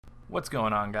What's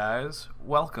going on, guys?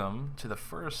 Welcome to the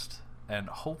first, and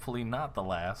hopefully not the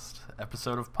last,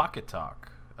 episode of Pocket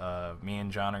Talk. Me and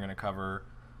John are going to cover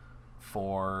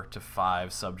 4 to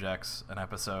 5 subjects an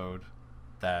episode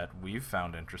that we've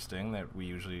found interesting, that we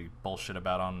usually bullshit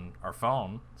about on our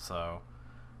phone, so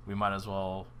we might as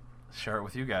well share it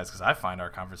with you guys, because I find our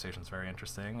conversations very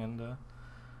interesting, and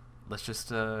let's just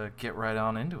get right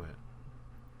on into it.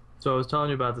 So I was telling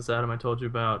you about this, Adam. I told you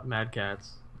about Mad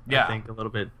Catz. Yeah. I think a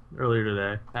little bit earlier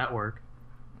today at work.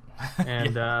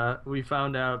 And we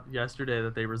found out yesterday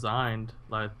that they resigned.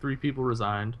 Like 3 people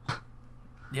resigned.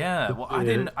 Yeah, well, I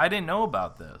didn't know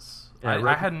about this. Yeah,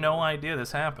 I had no idea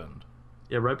this happened.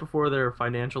 Yeah, right before their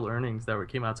financial earnings that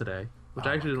came out today, which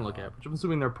I actually didn't look at, which I'm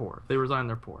assuming they're poor. If they resign,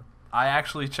 they're poor. I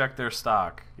actually checked their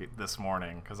stock this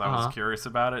morning because I was curious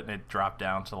about it, and it dropped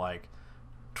down to like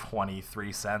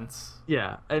 23 cents.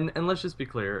 Yeah, and let's just be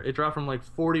clear. It dropped from like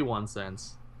 41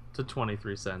 cents to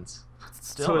 23 cents.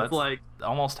 Still, so that's it's like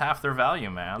almost half their value,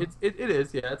 man. It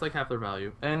is, yeah. It's like half their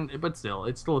value, but still,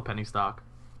 it's still a penny stock.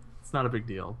 It's not a big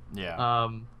deal. Yeah.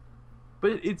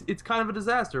 But it's kind of a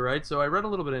disaster, right? So I read a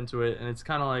little bit into it, and it's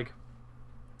kind of like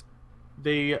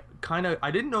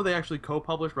I didn't know they actually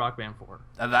co-published Rock Band 4.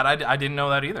 That I didn't know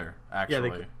that either.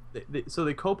 Actually. Yeah, so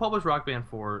they co-published Rock Band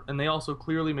 4, and they also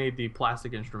clearly made the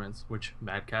plastic instruments, which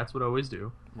Mad Catz would always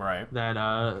do. Right.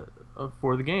 That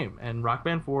for the game, and Rock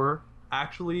Band 4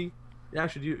 actually,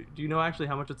 do you know actually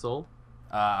how much it sold?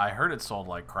 I heard it sold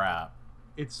like crap.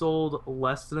 It sold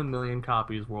less than 1 million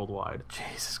copies worldwide.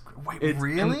 Jesus, wait,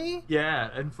 really?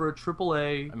 And for a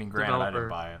AAA. I mean, granted, developer, I didn't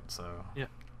buy it, so.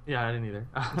 Yeah, I didn't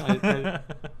either.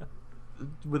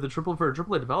 With a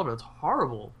AAA developer, it's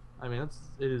horrible. I mean,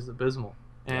 it is abysmal.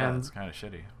 And yeah, it's kind of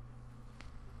shitty.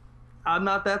 I'm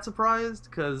not that surprised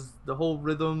because the whole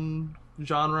rhythm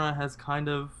genre has kind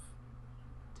of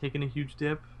taken a huge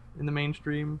dip in the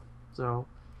mainstream. So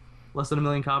less than 1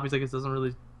 million copies, I guess, doesn't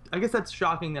really. I guess that's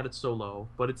shocking that it's so low,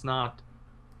 but it's not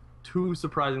too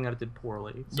surprising that it did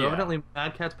poorly. So evidently,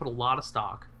 Mad Catz put a lot of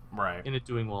stock in it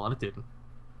doing well, and it didn't.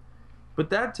 But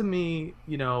that to me,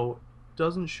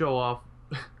 doesn't show off.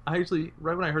 I actually,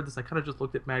 right when I heard this, I kind of just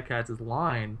looked at Mad Catz's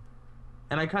line,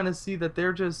 and I kind of see that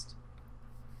they're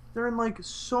in like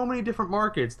so many different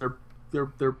markets.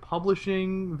 They're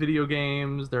publishing video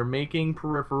games, they're making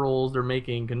peripherals, they're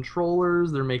making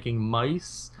controllers, they're making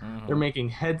mice, they're making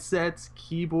headsets,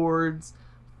 keyboards,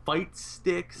 fight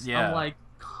sticks. Yeah. I'm like,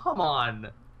 come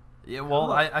on. Yeah,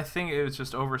 well, I think it was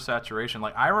just oversaturation.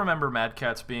 Like, I remember Mad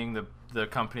Catz being the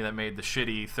company that made the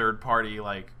shitty third-party,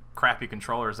 like, crappy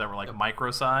controllers that were, like,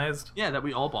 micro-sized. Yeah, that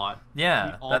we all bought. Yeah.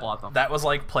 We all bought them. That was,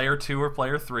 like, player 2 or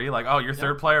player 3. Like, oh, you're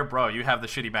third player? Bro, you have the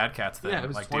shitty Mad Catz thing. Yeah, it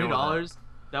was like, $20.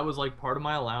 That was, like, part of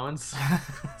my allowance.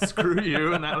 Screw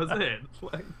you, and that was it.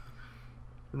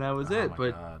 And that was it.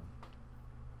 But God.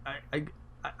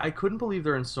 I couldn't believe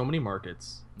they're in so many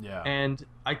markets. Yeah. And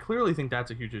I clearly think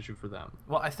that's a huge issue for them.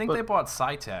 Well, I think they bought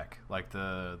Cytec, like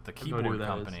the keyboard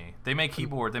company. They make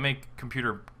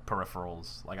computer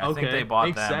peripherals. Like, I think they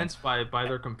bought them. Makes sense by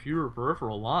their computer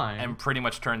peripheral line. And pretty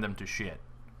much turned them to shit.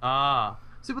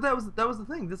 See, but that was the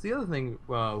thing. That's the other thing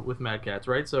with Mad Catz,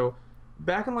 right? So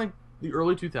back in like the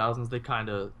early 2000s, they kind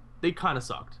of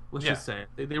sucked. Let's just say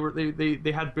it.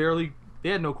 They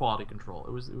had no quality control.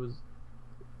 It was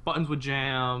buttons would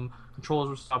jam, controllers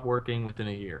would stop working within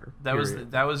a year. That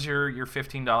was your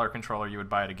 $15 controller you would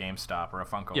buy at a GameStop or a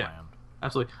Funko Land.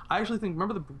 Absolutely. I actually think,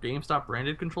 remember the GameStop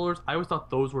branded controllers? I always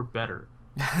thought those were better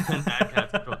than Mad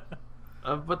Catz controllers.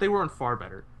 But they weren't far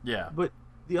better. Yeah. But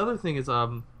the other thing is,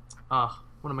 what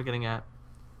am I getting at?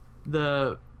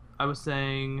 I was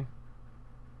saying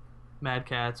Mad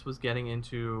Catz was getting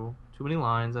into too many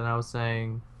lines, and I was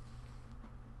saying,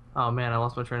 oh man, I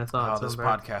lost my train of thought. Oh, this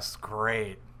podcast is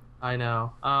great. I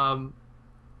know.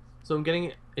 So I'm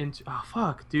getting into. Oh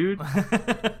fuck, dude.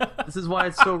 This is why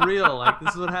it's so real. Like,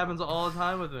 this is what happens all the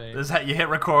time with me. This is how you hit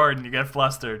record and you get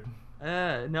flustered.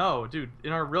 No, dude.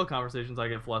 In our real conversations, I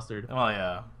get flustered. Oh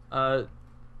yeah.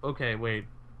 Okay, wait.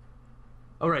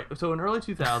 All right. So in early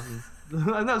 2000s.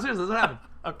 No, seriously, that's what happened.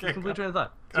 Okay. Complete train of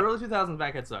thought. So early 2000s,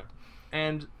 Mad Catz sucked,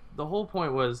 and the whole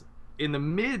point was in the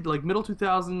middle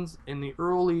 2000s, in the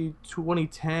early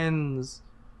 2010s.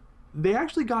 They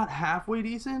actually got halfway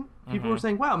decent. People were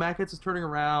saying, "Wow, Mad Catz is turning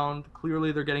around.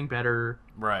 Clearly, they're getting better."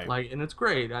 Right. Like, and it's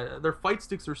great. Their fight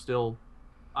sticks are still.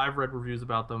 I've read reviews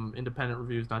about them, independent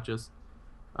reviews, not just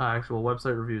actual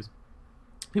website reviews.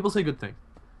 People say good things,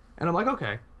 and I'm like,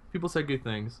 okay. People say good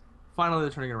things. Finally, they're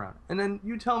turning it around. And then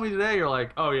you tell me today, you're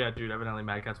like, "Oh yeah, dude, evidently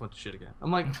Mad Catz went to shit again."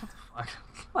 I'm like, "What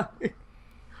the fuck?"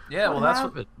 Yeah, well,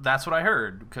 that's what I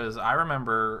heard, because I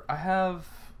remember I have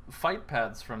fight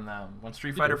pads from them when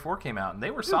Street You Fighter do. 4 came out, and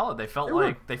they were solid. They felt They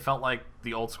were. like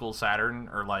the old school Saturn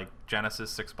or like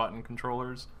Genesis 6-button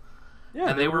controllers.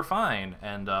 Yeah, And they were fine.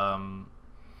 And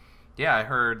yeah, I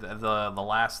heard the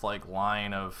last like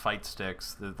line of fight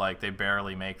sticks that like they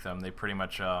barely make them. They pretty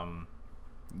much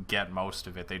get most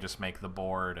of it. They just make the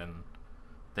board, and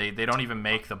they don't even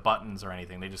make the buttons or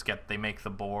anything. They make the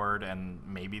board and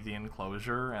maybe the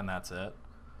enclosure, and that's it.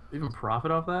 even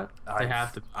profit off that. They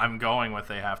have to. I'm going with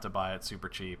they have to buy it super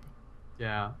cheap.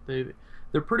 Yeah,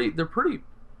 they're pretty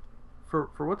for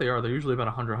what they are. They're usually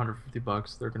about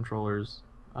 $100-$150. Their controllers.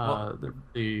 Well- They're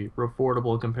pretty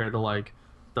affordable compared to like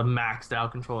the maxed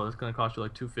out controller that's going to cost you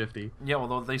like $250. Yeah,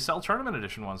 well, they sell tournament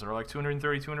edition ones that are like $230,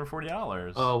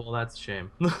 $240. Oh well, that's a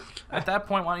shame. At that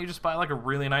point, why don't you just buy like a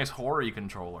really nice Hori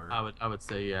controller? I would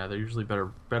say yeah, they're usually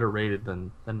better rated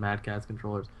than Mad Catz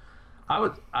controllers.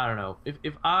 I don't know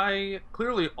if I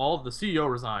clearly all the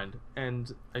CEO resigned and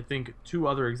I think 2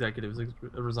 other executives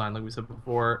resigned like we said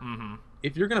before. Mm-hmm.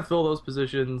 If you're gonna fill those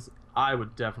positions, I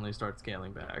would definitely start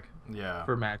scaling back Yeah.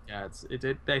 for Mad Catz.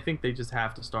 I think they just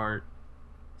have to start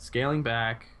scaling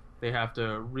back. They have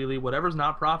to really whatever's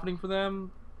not profiting for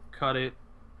them, cut it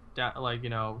down, like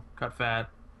cut fat.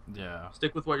 Yeah.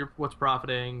 Stick with what's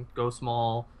profiting. Go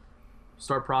small.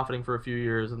 Start profiting for a few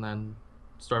years and then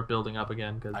start building up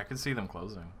again. Because I could see them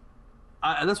closing.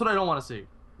 that's what I don't want to see.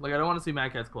 Like I don't want to see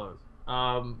Mad Catz close.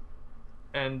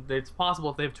 And it's possible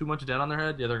if they have too much debt on their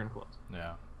head, yeah, they're gonna close.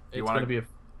 Yeah. It's gonna be a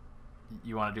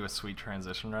You want to do a sweet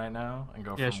transition right now and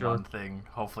go Yeah, from sure. one thing,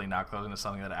 hopefully not closing, to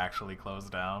something that actually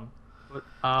closed down?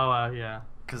 yeah.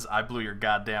 Because I blew your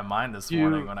goddamn mind this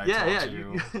morning when I told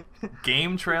you.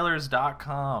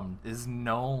 GameTrailers.com is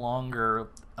no longer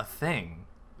a thing.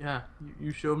 Yeah,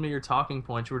 you showed me your talking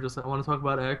points. You were just, I want to talk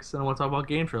about X and I want to talk about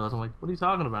game trailers. I'm like, what are you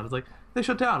talking about? It's like, they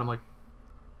shut down. I'm like,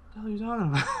 what the hell are you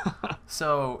talking about?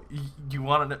 So you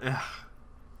wanted to,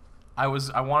 I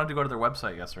wanted to go to their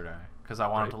website yesterday because I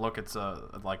wanted Right. to look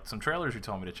at some trailers you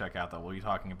told me to check out that we'll be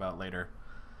talking about later,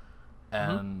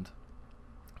 Mm-hmm. and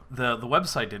the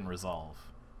website didn't resolve.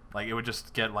 Like it would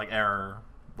just get like error.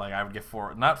 Like I would get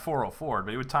not 404,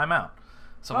 but it would time out.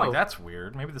 So I'm Oh. like, that's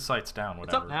weird. Maybe the site's down. It's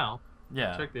Whatever. up now.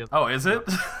 Yeah. Check the- Oh, is it?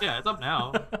 Yeah, it's up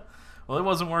now. Well, it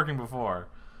wasn't working before.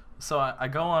 So I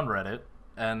go on Reddit,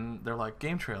 and they're like,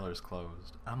 game trailers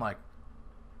closed. I'm like,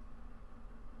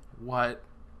 what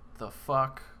the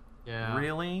fuck? Yeah.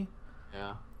 Really?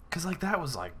 Yeah. Because, like, that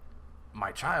was, like,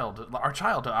 our childhood.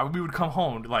 We would come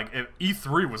home, like,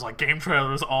 E3 was, like, game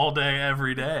trailers all day,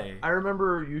 every day. I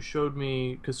remember you showed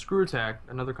me, because Screw Attack,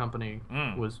 another company,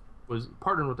 Mm. was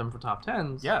partnered with them for top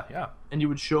 10s. Yeah, yeah. And you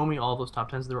would show me all those top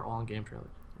 10s. They were all in game trailers.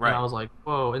 Right. And I was like,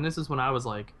 whoa. And this is when I was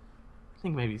like, I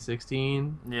think maybe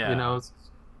 16. Yeah. It's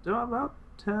about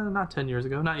 10, not 10 years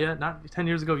ago. Not yet. Not 10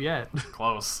 years ago yet.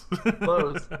 Close.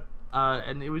 Close.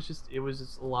 And it was just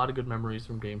a lot of good memories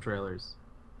from game trailers.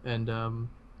 And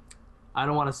I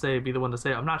don't want to be the one to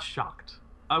say it. I'm not shocked.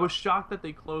 I was shocked that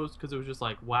they closed because it was just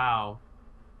like, wow,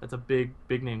 that's a big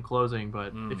name closing.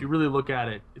 But if you really look at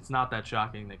it, it's not that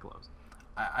shocking they closed.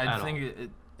 I think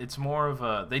it's more of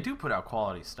a... They do put out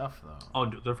quality stuff, though.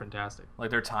 Oh, they're fantastic. Like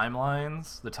their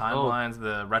timelines, the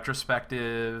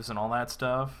retrospectives, and all that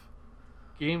stuff.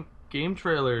 Game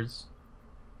trailers,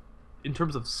 in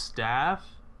terms of staff,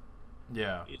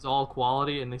 Yeah. it's all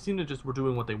quality, and they seem to just were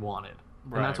doing what they wanted,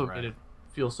 and that's what made it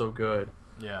feel so good.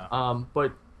 Yeah.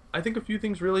 But I think a few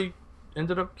things really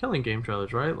ended up killing game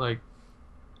trailers, right? Like,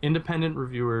 independent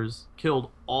reviewers killed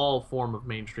all form of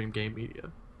mainstream game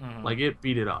media. Mhm. Like, it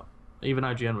beat it up. Even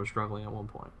IGN was struggling at one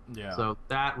point. Yeah. So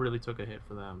that really took a hit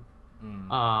for them.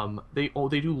 Mm.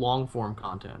 They do long form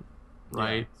content,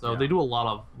 right? Yeah, So yeah. they do a lot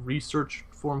of research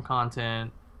form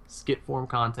content, skit form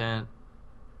content.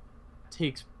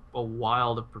 Takes a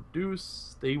while to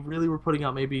produce. They really were putting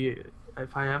out, maybe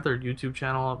if I have their YouTube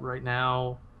channel up right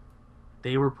now,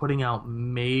 they were putting out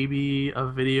maybe a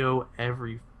video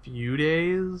every few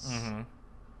days Mhm.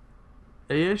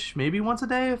 ish, maybe once a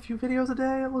day, a few videos a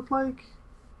day. It looked like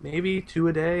maybe 2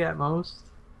 a day at most.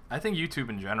 I think YouTube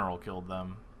in general killed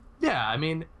them. Yeah, I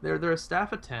mean they're a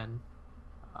staff of 10,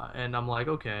 and I'm like,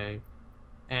 okay,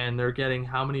 and they're getting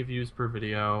how many views per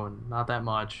video, and not that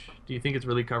much. Do you think it's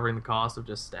really covering the cost of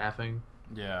just staffing?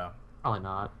 Yeah. Probably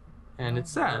not. And Well,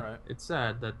 it's sad. alright. It's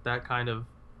sad that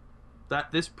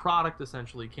this product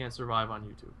essentially can't survive on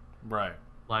YouTube. Right.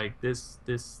 Like this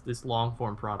long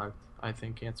form product, I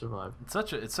think can't survive. It's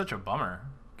such a bummer.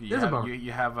 It is a bummer.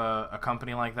 You have a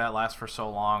company like that last for so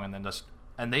long, and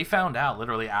then they found out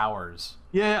literally hours.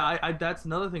 Yeah, I that's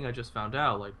another thing I just found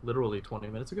out, like literally 20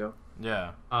 minutes ago.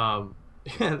 Yeah.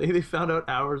 Yeah, they found out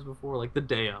hours before, like the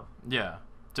day of. Yeah.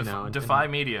 Defy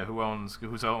Media, who owns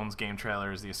Game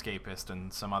Trailers, The Escapist,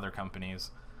 and some other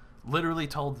companies, literally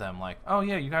told them like, "Oh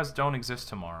yeah, you guys don't exist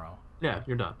tomorrow." Yeah,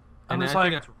 you're done. And it's I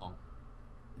like, think that's wrong.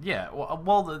 Yeah,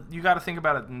 well, you got to think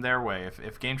about it in their way.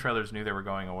 If Game Trailers knew they were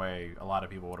going away, a lot of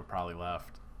people would have probably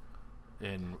left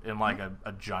in like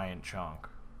a giant chunk.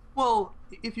 Well,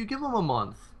 if you give them a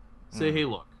month, say, hey,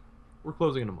 look, we're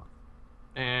closing in a month,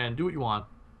 and do what you want,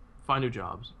 find new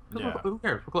jobs. Yeah. Who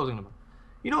cares? We're closing in a month.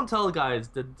 You don't tell the guys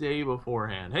the day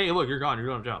beforehand, hey, look, you're gone, you're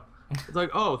doing a job. It's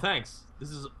like, oh, thanks.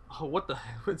 This is, what the,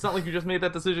 it's not like you just made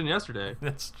that decision yesterday.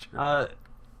 That's true.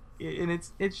 And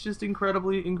it's just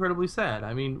incredibly sad.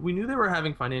 I mean, we knew they were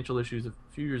having financial issues a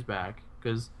few years back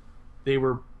because they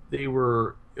were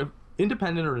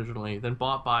independent originally, then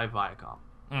bought by Viacom,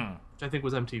 which I think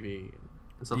was MTV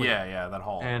and stuff like that. Yeah, that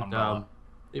whole umbrella.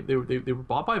 They were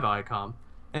bought by Viacom,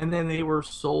 and then they were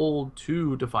sold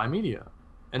to Defy Media,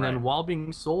 and then while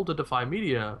being sold to Defy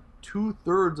Media,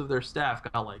 2/3 of their staff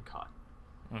got cut,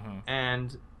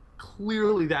 and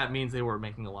clearly that means they were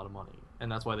making a lot of money,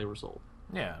 and that's why they were sold.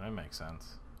 Yeah, that makes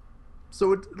sense.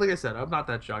 So, like I said, I'm not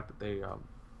that shocked that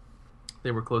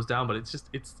they were closed down, but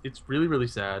it's really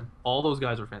sad. All those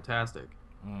guys are fantastic.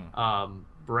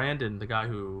 Brandon, the guy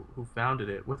who founded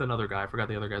it, with another guy, I forgot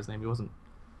the other guy's name. He wasn't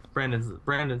Brandon's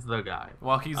the guy.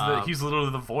 Well, he's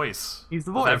literally the voice. He's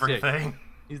the voice of everything. Yeah.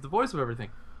 He's the voice of everything.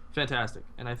 Fantastic,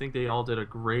 and I think they all did a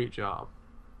great job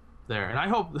there. And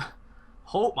I'm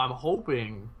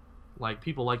hoping, like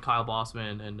people like Kyle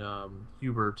Bossman and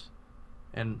Hubert.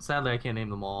 And sadly, I can't name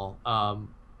them all.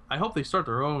 I hope they start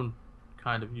their own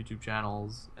kind of YouTube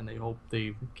channels, and they hope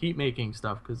they keep making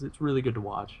stuff because it's really good to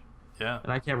watch. Yeah.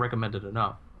 And I can't recommend it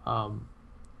enough.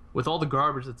 With all the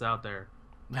garbage that's out there,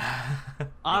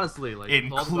 honestly, like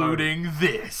including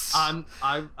this. I'm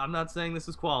not saying this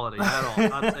is quality at all. I'm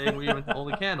not saying we even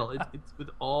hold a candle. It's with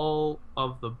all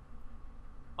of the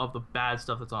bad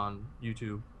stuff that's on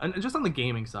YouTube and just on the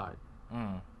gaming side.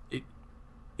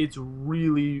 It's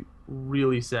really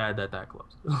sad that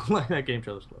closed. Like that Game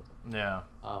Trailers closed. Yeah.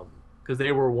 Because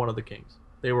they were one of the kings.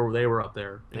 They were up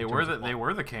there. They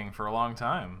were the king for a long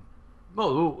time.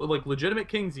 Oh, like legitimate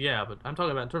kings, yeah. But I'm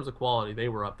talking about in terms of quality. They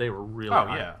were up. They were really. Oh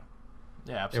high.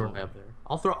 Yeah, absolutely. They were up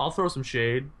there. I'll throw some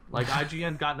shade. Like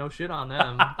IGN got no shit on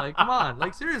them. Like come on.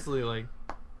 Like seriously. Like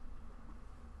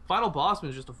Final Bossman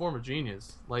is just a form of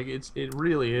genius. Like it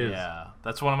really is. Yeah,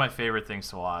 that's one of my favorite things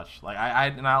to watch. Like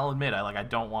I'll admit I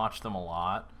don't watch them a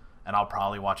lot, and I'll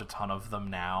probably watch a ton of them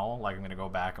now. Like I'm gonna go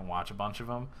back and watch a bunch of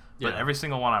them. But every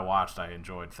single one I watched, I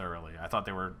enjoyed thoroughly. I thought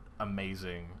they were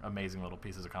amazing little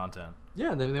pieces of content.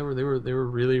 Yeah, they were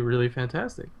really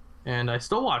fantastic. And I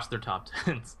still watch their top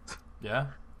 10s. Yeah.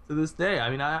 To this day,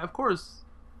 I mean, of course,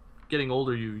 getting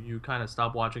older, you kind of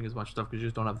stop watching as much stuff because you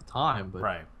just don't have the time. But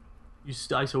right.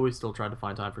 I always still tried to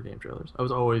find time for Game Trailers. I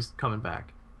was always coming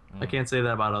back. I can't say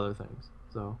that about other things.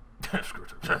 So.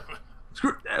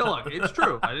 Look, it's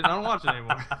true. I don't watch it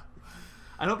anymore.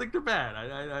 I don't think they're bad.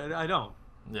 I don't.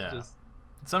 Yeah.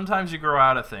 Sometimes you grow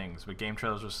out of things, but Game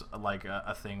Trailers was like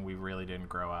a thing we really didn't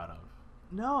grow out of.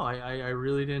 No, I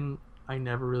really didn't. I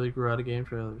never really grew out of Game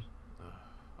Trailers.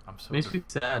 Makes me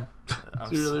sad.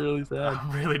 It's really sad.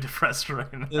 I'm really depressed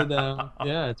right now. And,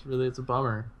 yeah, it's a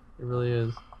bummer. It really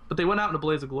is. But they went out in a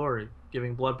blaze of glory,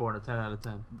 giving Bloodborne a 10 out of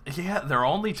 10. Yeah, they're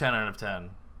only 10 out of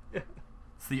 10.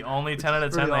 It's the only 10 out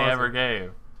of 10 they ever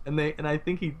gave. And I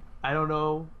think I don't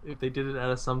know if they did it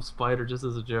out of some spite or just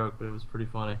as a joke, but it was pretty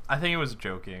funny. I think it was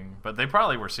joking, but they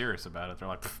probably were serious about it. They're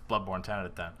like, Bloodborne 10 out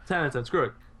of 10. 10 out of 10, screw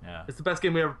it. Yeah. It's the best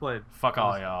game we ever played. Fuck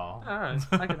all y'all. Alright,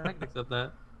 I can accept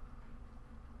that.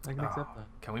 I can accept that.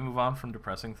 Can we move on from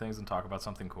depressing things and talk about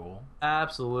something cool?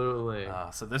 Absolutely.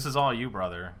 So this is all you,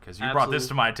 brother, because you brought this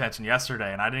to my attention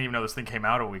yesterday, and I didn't even know this thing came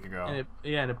out a week ago.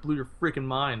 And it blew your freaking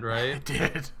mind, right? It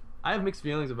did. I have mixed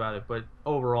feelings about it, but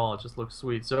overall, it just looks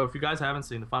sweet. So if you guys haven't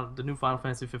seen the new Final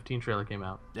Fantasy 15 trailer came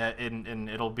out. Yeah, and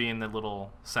it'll be in the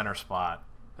little center spot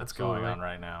that's going on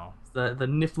right now. It's the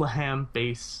Niflheim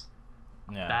base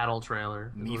battle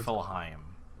trailer. Niflheim.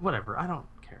 Whatever. I don't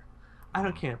care.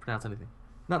 Can't pronounce anything.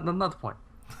 Not the point.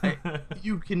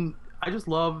 I just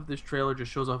love this trailer.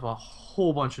 Just shows off a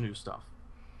whole bunch of new stuff,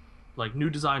 like new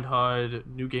designed HUD,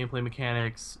 new gameplay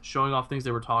mechanics, showing off things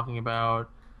they were talking about.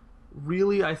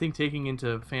 Really, I think taking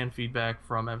into fan feedback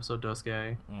from episode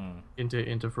Duske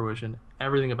into fruition.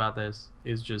 Everything about this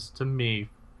is just, to me,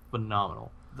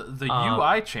 phenomenal. The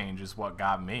UI change is what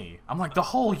got me. I'm like, the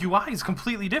whole UI is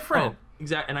completely different. Oh,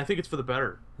 exactly, and I think it's for the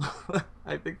better.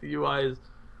 I think the UI is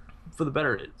for the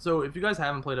better. So if you guys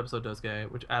haven't played episode Duske,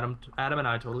 which Adam and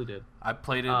I totally did. I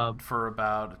played it for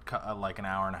about like an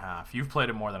hour and a half. You've played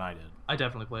it more than I did. I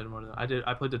definitely played more than that. I did.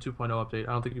 I played the 2.0 update.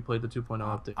 I don't think you played the 2.0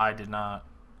 update. I did not.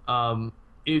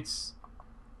 It's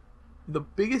the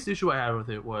biggest issue I had with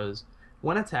it was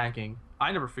when attacking.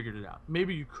 I never figured it out.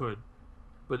 Maybe you could,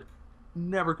 but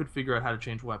never could figure out how to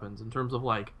change weapons in terms of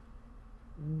like,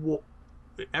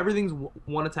 everything's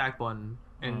one attack button,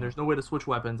 and there's no way to switch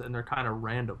weapons, and they're kind of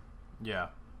random. Yeah.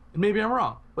 And maybe I'm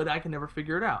wrong, but I can never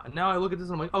figure it out. And now I look at this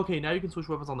and I'm like, okay, now you can switch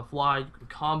weapons on the fly, you can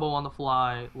combo on the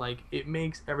fly. Like, it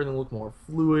makes everything look more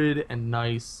fluid and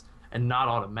nice and not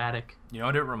automatic. You know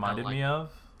what it reminded me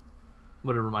of?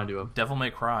 What did it remind you of? Devil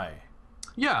May Cry.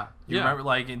 Yeah. You remember,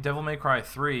 like, in Devil May Cry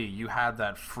 3, you had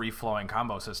that free-flowing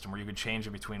combo system where you could change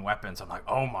it between weapons. I'm like,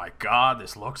 oh my god,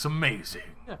 this looks amazing.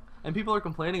 Yeah. And people are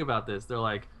complaining about this. They're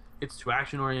like, it's too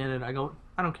action-oriented. I go,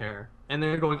 I don't care. And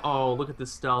they're going, oh, look at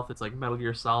this stealth. It's like Metal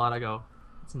Gear Solid. I go,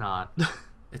 it's not.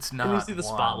 It's not. And you see the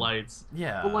spotlights.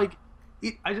 Yeah. But, like,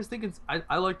 I just think it's...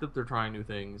 I like that they're trying new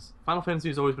things. Final Fantasy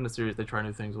has always been a series they try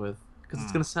new things with. Because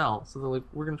it's going to sell. So they're like,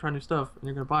 we're going to try new stuff, and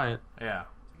you're going to buy it. Yeah.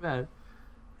 Too bad.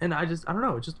 And I don't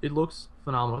know. It looks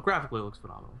phenomenal. Graphically, it looks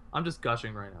phenomenal. I'm just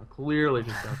gushing right now. Clearly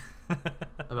just gushing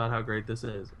about how great this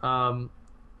is. And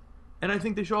I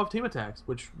think they show off team attacks,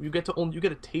 which you get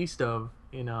a taste of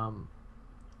in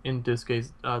this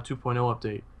case 2.0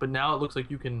 update. But now it looks like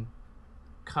you can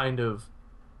kind of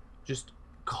just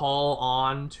call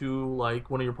on to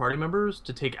like one of your party members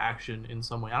to take action in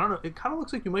some way. I don't know. It kind of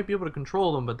looks like you might be able to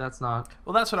control them, but that's not.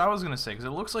 Well, that's what I was gonna say, because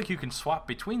it looks like you can swap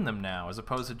between them now, as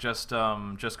opposed to just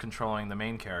controlling the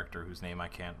main character, whose name I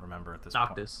can't remember at this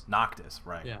Noctis. point. Noctis,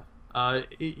 right? Yeah.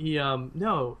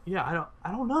 No, yeah,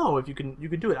 I don't know if you can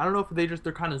do it. I don't know if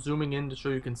they're kind of zooming in to show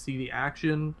you can see the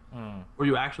action, or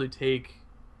you actually take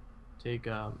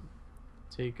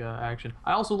action.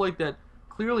 I also like that.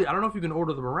 Clearly, I don't know if you can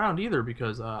order them around either,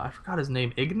 because I forgot his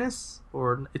name, Ignis,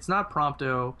 or it's not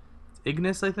Prompto, it's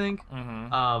Ignis, I think.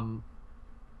 Mm-hmm.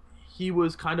 He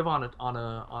was kind of on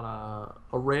a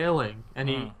railing,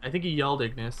 and I think he yelled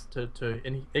Ignis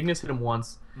Ignis hit him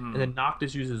once, and then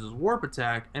Noctis uses his warp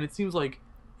attack, and it seems like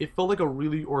it felt like a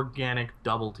really organic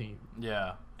double team.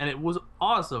 Yeah. And it was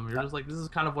awesome. You're just like, this is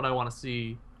kind of what I want to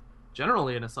see,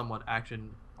 generally in a somewhat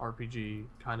action RPG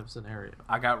kind of scenario.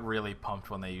 I got really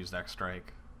pumped when they used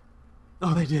X-Strike.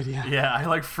 Oh, they did, yeah. Yeah, I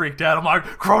like freaked out. I'm like,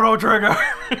 Chrono Trigger!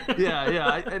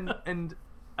 yeah. And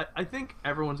I think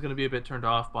everyone's going to be a bit turned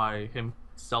off by him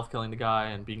stealth-killing the guy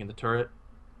and being in the turret.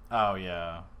 Oh,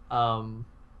 yeah.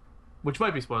 Which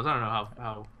might be spoilers. I don't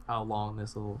know how long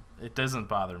this will... It doesn't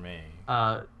bother me.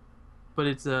 But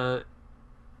it's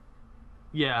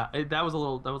yeah, that was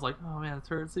like, oh man,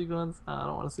 turret sequence. I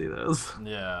don't want to see those.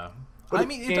 Yeah. But I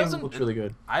mean, it doesn't look really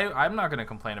good. I'm not going to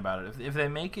complain about it. If they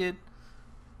make it,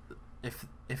 if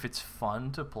it's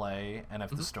fun to play, and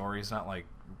if the story's not like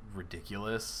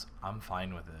ridiculous, I'm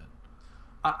fine with it.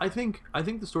 I think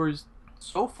the story's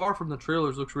so far from the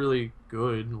trailers looks really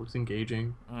good. It looks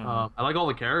engaging. I like all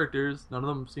the characters. None of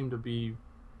them seem to be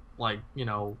like,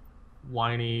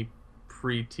 whiny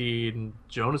preteen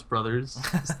Jonas Brothers.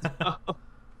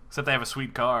 Except they have a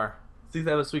sweet car. They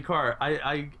have a sweet car.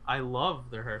 I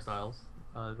love their hairstyles.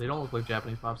 They don't look like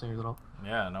Japanese pop singers at all.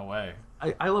 Yeah, no way.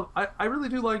 I really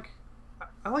do like.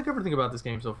 I like everything about this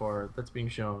game so far that's being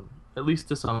shown, at least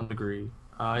to some degree.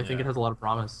 I think it has a lot of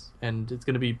promise, and it's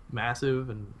going to be massive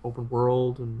and open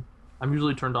world. And I'm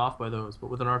usually turned off by those, but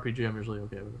with an RPG, I'm usually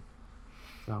okay with it.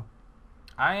 So,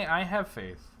 I have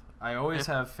faith. I always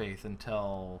have faith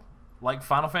until. Like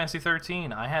Final Fantasy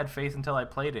 13, I had faith until I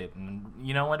played it, and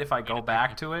you know what? If I go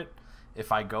back to it,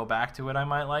 I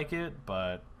might like it,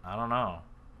 but I don't know.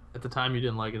 At the time, you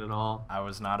didn't like it at all. I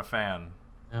was not a fan.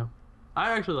 Yeah,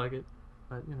 I actually like it,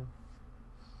 but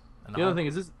And the other thing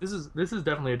is this is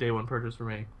definitely a day one purchase for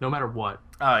me, no matter what.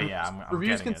 Oh yeah, I'm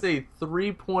reviews can say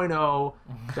 3.0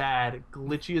 bad,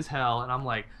 glitchy as hell, and I'm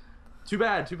like, too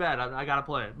bad. I gotta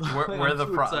play it. We're the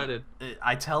excited.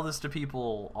 I tell this to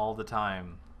people all the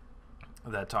time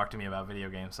that talk to me about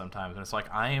video games sometimes, and it's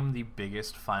like, I am the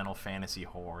biggest Final Fantasy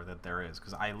whore that there is,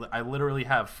 because I literally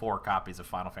have 4 copies of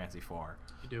Final Fantasy 4.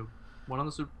 You do. One on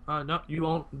the Super... no, you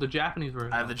own the Japanese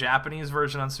version. I have the Japanese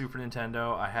version on Super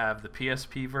Nintendo. I have the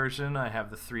PSP version. I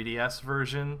have the 3DS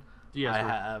version.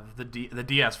 Have the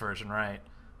DS version, right.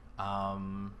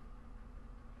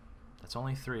 That's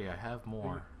only 3. I have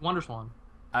more. Wonder Swan.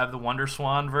 I have the Wonder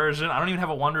Swan version. I don't even have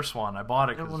a Wonder Swan. I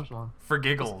bought it for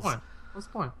giggles. What's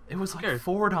the point? It was like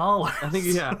 $4. I think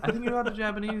you got the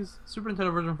Japanese Super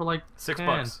Nintendo version for like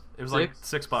 $6. It was like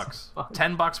 $6.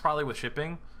 $10 probably with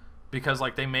shipping, because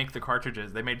like they make the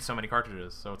cartridges. They made so many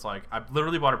cartridges, so it's like I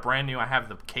literally bought it brand new. I have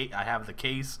the case. I have the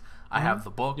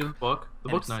book. You have the book. The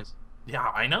book's nice. Yeah,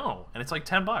 I know, and it's like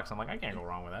 $10. I'm like, I can't go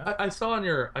wrong with that. I saw on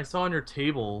your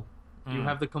table. You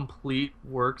have the complete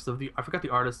works of I forgot the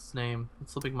artist's name.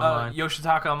 It's slipping my mind.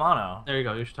 Yoshitaka Amano. There you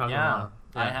go, Yoshitaka Yeah,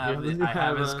 Amano. I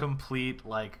have his complete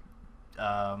like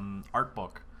art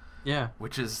book. Yeah.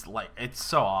 Which is like, it's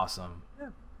so awesome. Yeah.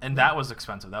 And that was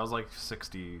expensive. That was like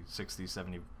 $60,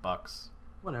 $70.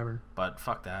 Whatever. But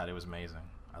fuck that, it was amazing.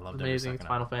 I loved it. Amazing. It's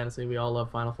Final Fantasy. We all love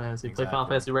Final Fantasy. Exactly. Play Final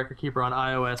Fantasy Record Keeper on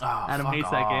iOS. Oh, Adam fuck hates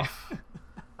off. that game.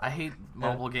 I hate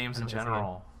mobile games in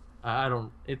general. I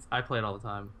don't. I play it all the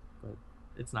time, but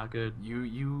it's not good.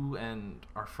 You and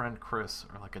our friend Chris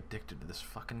are like addicted to this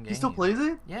fucking game. He still plays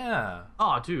it? Yeah.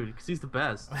 Oh, dude, because he's the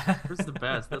best. Chris is the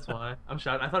best. That's why. I'm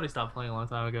shocked. I thought he stopped playing a long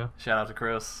time ago. Shout out to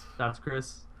Chris. Shout out to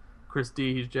Chris. Chris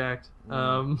D. He's jacked.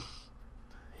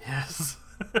 Yes.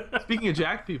 Speaking of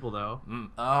jacked people, though.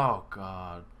 Oh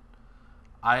God.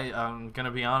 I'm gonna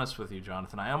be honest with you,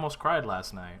 Jonathan. I almost cried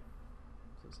last night.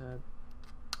 So sad.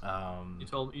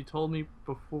 You told me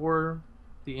before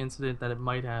the incident that it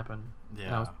might happen. Yeah.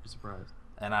 And I was pretty surprised.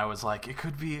 And I was like, it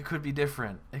could be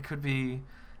different. It could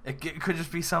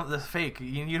just be something that's fake.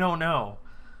 You don't know.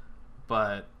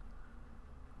 But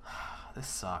this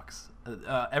sucks.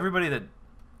 Everybody that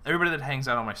hangs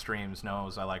out on my streams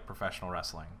knows I like professional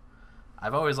wrestling.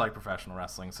 I've always liked professional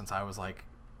wrestling since I was like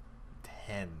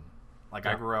 10. Like,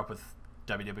 I grew up with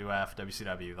WWF,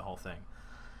 WCW, the whole thing.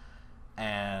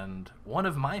 And one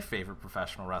of my favorite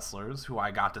professional wrestlers, who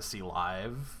I got to see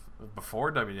live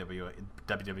before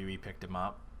WWE picked him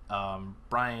up,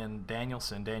 Bryan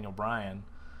Danielson, Daniel Bryan,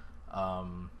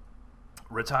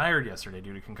 retired yesterday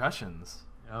due to concussions.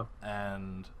 Yep.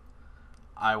 And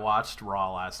I watched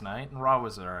Raw last night, and Raw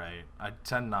was alright. I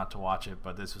tend not to watch it,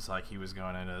 but this was like he was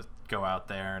going to go out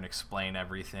there and explain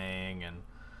everything, and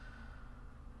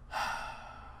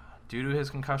due to his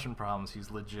concussion problems,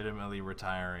 he's legitimately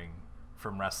retiring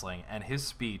from wrestling, and his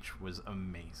speech was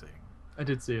amazing. I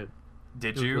did see it.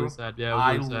 Did it you? Was really sad.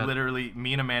 Yeah, it was really sad. Literally,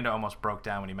 me and Amanda almost broke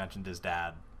down when he mentioned his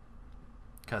dad,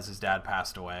 because his dad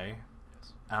passed away.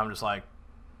 Yes. And I'm gonna cry.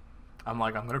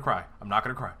 I'm not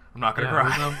gonna cry. I'm not gonna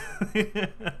cry.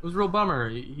 It was a real bummer.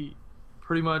 He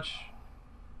pretty much.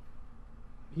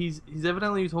 He's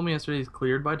evidently, he told me yesterday, he's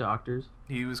cleared by doctors.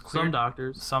 He was cleared.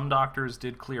 Some doctors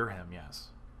did clear him. Yes.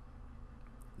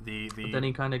 But then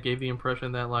he kind of gave the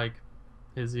impression that like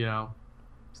he's not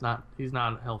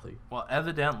healthy. Well,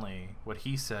 evidently, what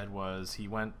he said was he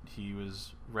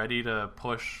was ready to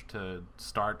push to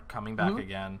start coming back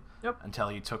again. Yep. Until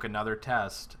he took another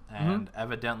test, and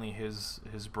evidently his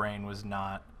brain was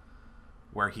not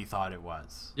where he thought it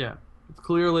was. Yeah, it's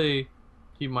clearly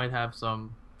he might have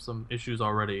some issues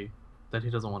already that he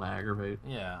doesn't want to aggravate.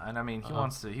 Yeah, and I mean he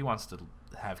wants to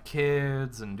have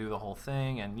kids and do the whole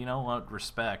thing, and you know what?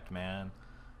 Respect, man.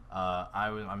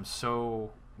 I'm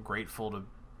so grateful to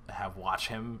have watched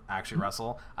him actually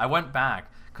wrestle. I went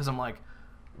back because I'm like,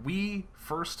 we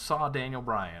first saw Daniel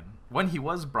Bryan when he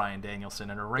was Bryan Danielson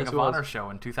in a Ring of Honor show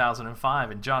in 2005.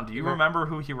 And John, do you remember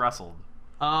who he wrestled?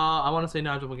 I want to say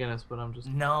Nigel McGuinness, but I'm just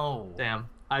no. Damn,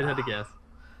 I had to guess.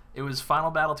 It was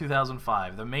Final Battle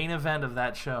 2005. The main event of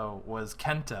that show was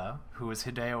Kenta, who is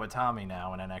Hideo Itami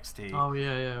now in NXT. Oh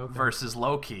yeah, okay. Versus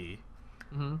Low-Ki.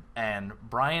 Mm-hmm. And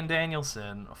Bryan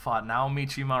Danielson fought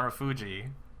Naomichi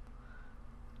Marufuji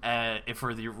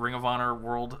for the Ring of Honor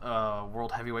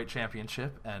World Heavyweight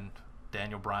Championship, and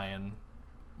Daniel Bryan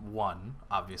won,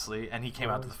 obviously, and he came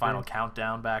out to the final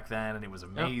countdown back then, and it was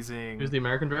amazing. Yep. He was the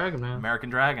American Dragon, man. American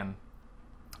Dragon.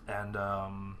 And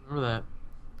remember that.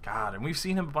 God, and we've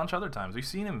seen him a bunch of other times. We've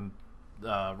seen him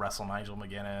wrestle Nigel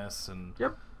McGuinness, and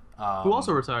who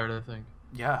also retired, I think.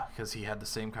 Yeah, because he had the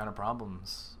same kind of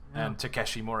problems. Yeah. And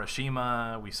Takeshi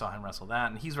Morishima, we saw him wrestle that,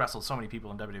 and he's wrestled so many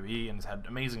people in WWE and has had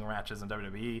amazing matches in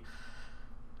WWE.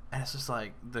 And it's just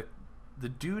like the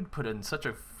dude put in such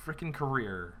a freaking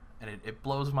career, and it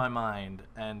blows my mind.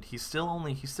 And he's still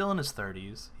in his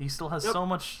 30s. He still has so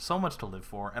much to live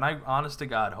for. And I, honest to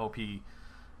God, hope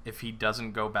if he goes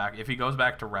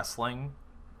back to wrestling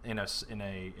in a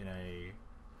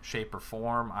shape or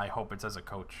form, I hope it's as a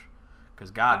coach.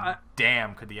 Because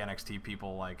damn, could the NXT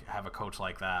people like have a coach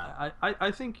like that? I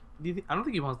don't think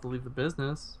he wants to leave the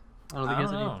business. I don't think he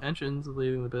has any intentions of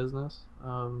leaving the business.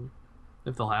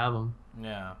 If they'll have him.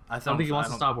 Yeah, I don't think he wants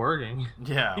to stop working.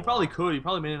 Yeah, he probably could. He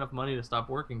probably made enough money to stop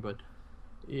working, but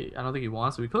I don't think he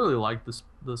wants to. He clearly liked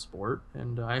the sport,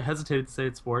 and I hesitated to say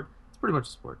it's sport. It's pretty much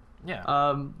a sport.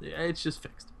 Yeah. It's just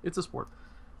fixed. It's a sport.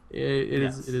 It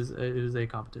is a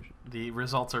competition. The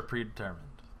results are predetermined.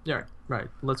 Yeah, right.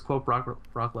 Let's quote Brock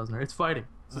Lesnar. It's fighting.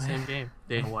 It's the same game.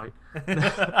 Dana White.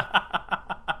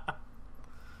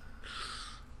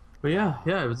 But yeah,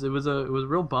 it was a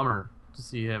real bummer. to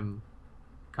see him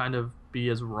kind of be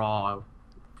as Raw,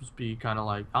 just be kind of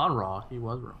like on Raw. He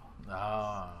was Raw.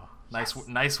 Oh, nice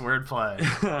wordplay.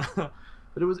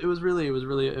 But it was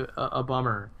really a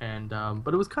bummer, and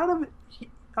but it was kind of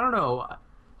I don't know.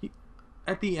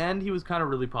 At the end he was kind of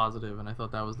really positive, and I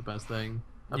thought that was the best thing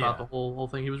about the whole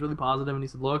thing. He was really positive, and he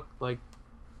said, "Look, like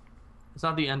it's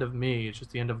not the end of me. It's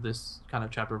just the end of this kind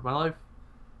of chapter of my life."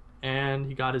 And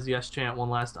he got his yes chant one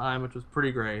last time, which was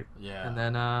pretty great. Yeah. And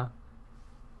then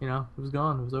it was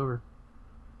gone. It was over.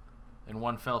 In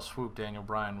one fell swoop, Daniel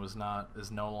Bryan is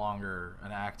no longer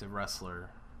an active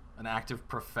wrestler, an active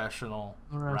professional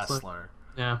wrestler.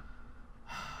 Yeah.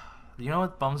 You know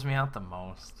what bums me out the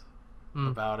most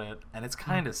about it, and it's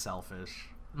kind of selfish.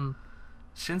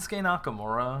 Shinsuke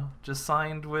Nakamura just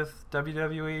signed with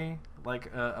WWE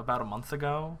like about a month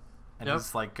ago, and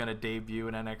he's like gonna debut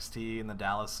in NXT in the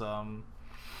Dallas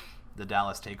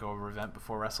Takeover event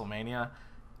before WrestleMania,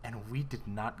 and we did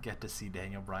not get to see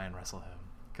Daniel Bryan wrestle him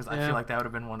because I feel like that would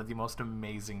have been one of the most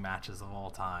amazing matches of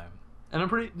all time. And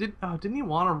didn't he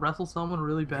want to wrestle someone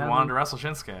really bad? He wanted to wrestle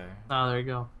Shinsuke. Oh, there you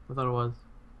go. I thought it was.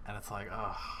 And it's like,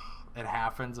 oh, it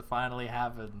happens. It finally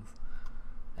happens.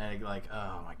 And like,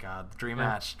 oh my god, the dream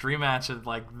match of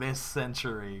like this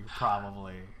century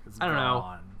probably. I don't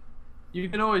know. You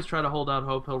can always try to hold out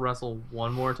hope he'll wrestle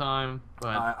one more time,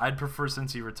 but I'd prefer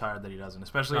since he retired that he doesn't,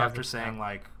 especially after saying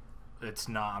like,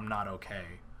 I'm not okay.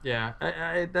 Yeah,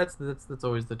 that's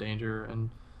always the danger, and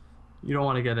you don't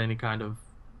want to get any kind of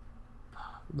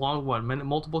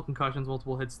multiple concussions,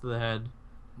 multiple hits to the head.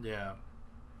 Yeah.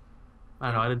 I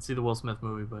don't know. I didn't see the Will Smith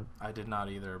movie, but I did not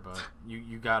either. But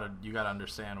you gotta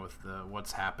understand with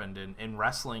what's happened in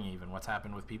wrestling, even what's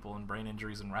happened with people in brain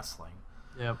injuries in wrestling.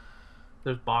 Yep.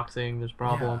 There's boxing. There's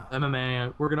problems. Yeah.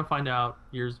 MMA. We're gonna find out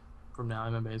years from now.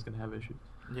 MMA is gonna have issues.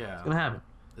 Yeah. It's gonna happen.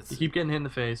 You keep getting hit in the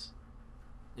face.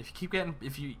 If you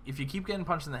keep getting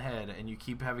punched in the head and you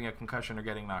keep having a concussion or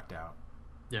getting knocked out.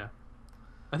 Yeah.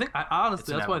 I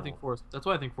honestly that's why I think Forrest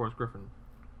Griffin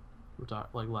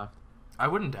left. I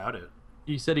wouldn't doubt it.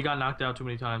 He said he got knocked out too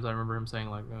many times. I remember him saying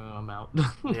like, "I'm out."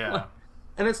 Yeah.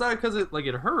 And it's not because it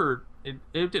hurt. It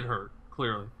did hurt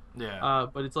clearly. Yeah.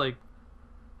 But it's like,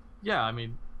 yeah. I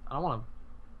mean, I want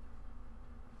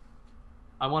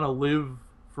to live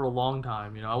for a long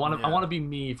time. You know, I want to be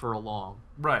me for a long.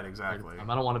 Right. Exactly. I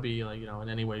don't want to be like in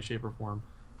any way, shape, or form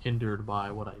hindered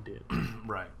by what I did.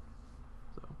 Right.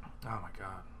 So. Oh my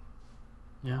god.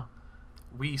 Yeah.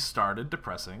 We started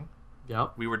depressing.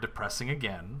 Yep. We were depressing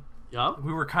again. Yep.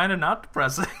 We were kind of not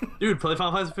depressing. Dude, play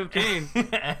Final Fantasy 15. And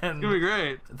it's gonna be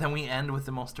great. Then we end with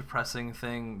the most depressing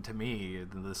thing to me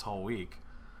this whole week.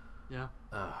 Yeah.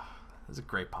 It was a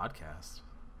great podcast.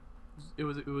 It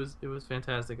was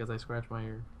fantastic as I scratch my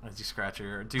ear. As you scratch your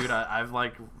ear. Dude, I've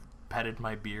like petted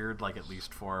my beard like at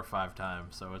least 4 or 5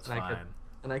 times, so it's fine.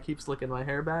 And I keep slicking my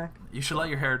hair back. You should let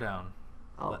your hair down.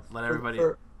 Let everybody...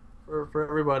 For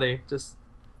everybody, just...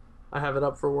 I have it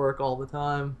up for work all the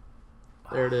time.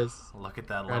 There it is. Look at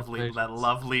that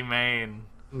lovely mane.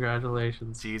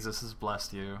 Congratulations. Jesus has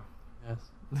blessed you.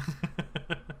 Yes.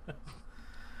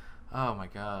 Oh my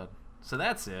god. So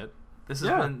that's it. This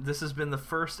has been the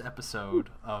first episode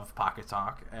of Pocket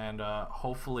Talk, and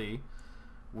hopefully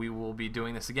we will be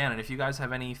doing this again. And if you guys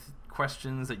have any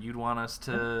questions that you'd want us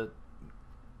to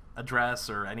address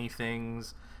or any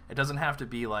things, it doesn't have to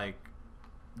be like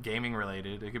gaming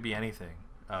related. It could be anything.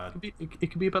 It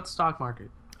could be about the stock market.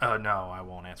 No, I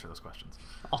won't answer those questions.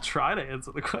 I'll try to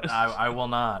answer the question. I will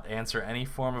not answer any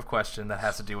form of question that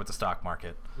has to do with the stock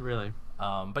market. Really?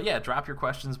 But yeah, drop your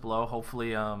questions below.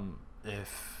 Hopefully,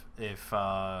 if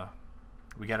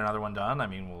we get another one done, I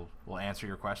mean, we'll answer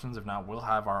your questions. If not, we'll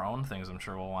have our own things I'm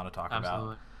sure we'll want to talk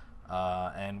Absolutely.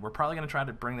 about. And we're probably going to try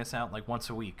to bring this out like once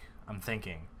a week, I'm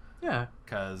thinking. Yeah.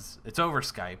 Because it's over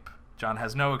Skype. John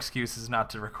has no excuses not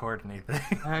to record anything.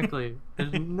 Exactly.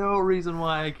 There's no reason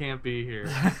why I can't be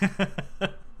here.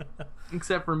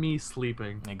 Except for me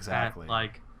sleeping. Exactly. At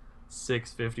like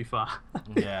 6:55.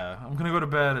 Yeah. I'm going to go to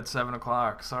bed at 7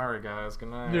 o'clock. Sorry, guys. Good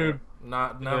night. Dude.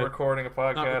 Not recording a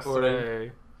podcast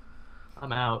today.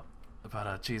 I'm out.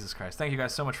 But Jesus Christ. Thank you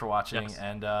guys so much for watching. Yes.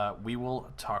 And we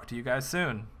will talk to you guys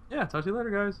soon. Yeah. Talk to you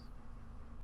later, guys.